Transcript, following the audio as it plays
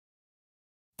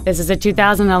This is a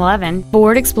 2011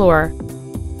 Ford Explorer.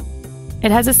 It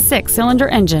has a 6-cylinder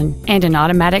engine and an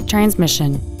automatic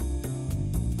transmission.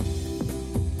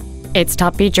 Its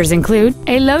top features include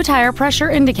a low tire pressure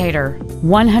indicator,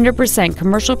 100%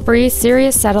 commercial-free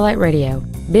Sirius satellite radio,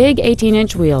 big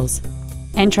 18-inch wheels,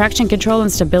 and traction control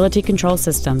and stability control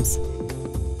systems.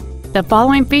 The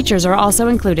following features are also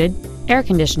included: air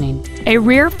conditioning, a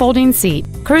rear folding seat,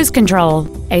 cruise control,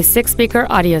 a 6-speaker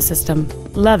audio system,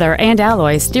 leather and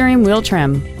alloy steering wheel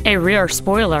trim, a rear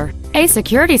spoiler, a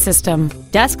security system,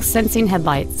 dusk sensing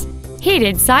headlights,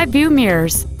 heated side view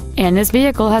mirrors, and this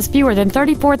vehicle has fewer than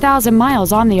 34,000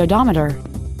 miles on the odometer.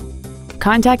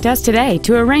 Contact us today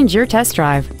to arrange your test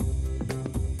drive.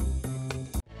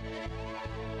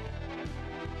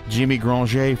 Jimmy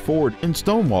Granger Ford in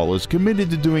Stonewall is committed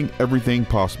to doing everything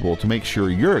possible to make sure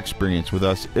your experience with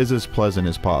us is as pleasant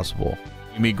as possible.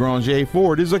 Jimmy Granger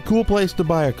Ford is a cool place to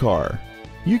buy a car.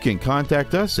 You can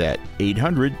contact us at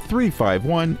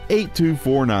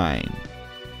 800-351-8249.